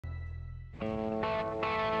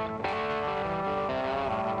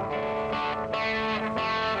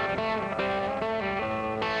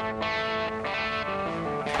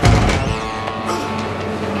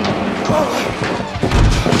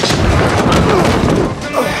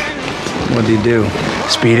What'd he do?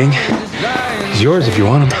 Speeding. He's yours if you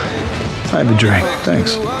want him. I have a drink,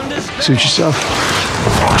 thanks. Suit yourself.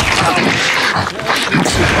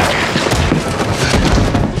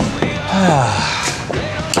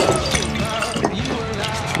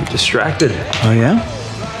 You're distracted. Oh, yeah?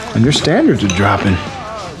 And your standards are dropping.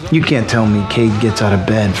 You can't tell me Cade gets out of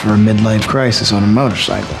bed for a midlife crisis on a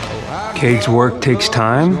motorcycle. Cade's work takes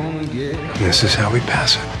time. This is how we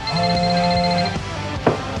pass it.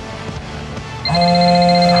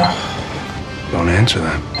 Don't answer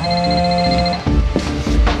that.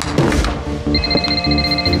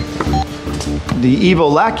 The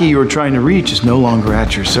evil lackey you were trying to reach is no longer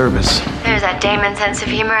at your service. There's that Damon sense of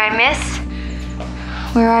humor I miss.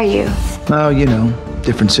 Where are you? Oh, you know,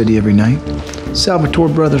 different city every night. Salvatore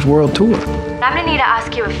Brothers World Tour. I'm gonna need to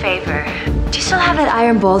ask you a favor. Do you still have that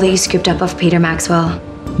iron bowl that you scooped up off Peter Maxwell?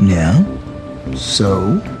 Yeah?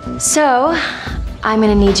 So? So, I'm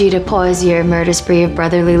gonna need you to pause your murder spree of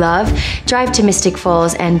brotherly love, drive to Mystic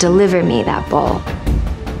Falls, and deliver me that bowl.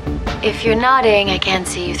 If you're nodding, I can't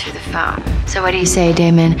see you through the phone. So what do you say,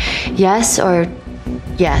 Damon? Yes or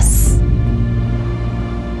yes?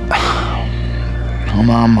 I'm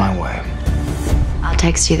on my way. I'll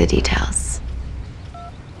text you the details.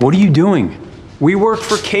 What are you doing? We work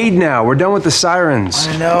for Cade now. We're done with the sirens.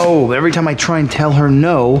 I know. Every time I try and tell her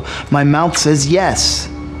no, my mouth says yes.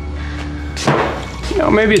 You know,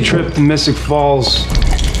 maybe a trip to Mystic Falls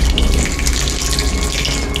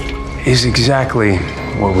is exactly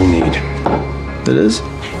what we need. It is?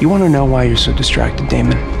 You want to know why you're so distracted,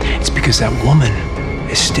 Damon? It's because that woman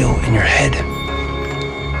is still in your head.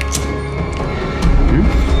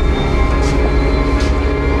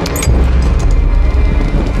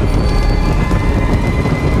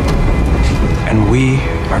 And we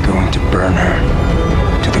are going to burn her.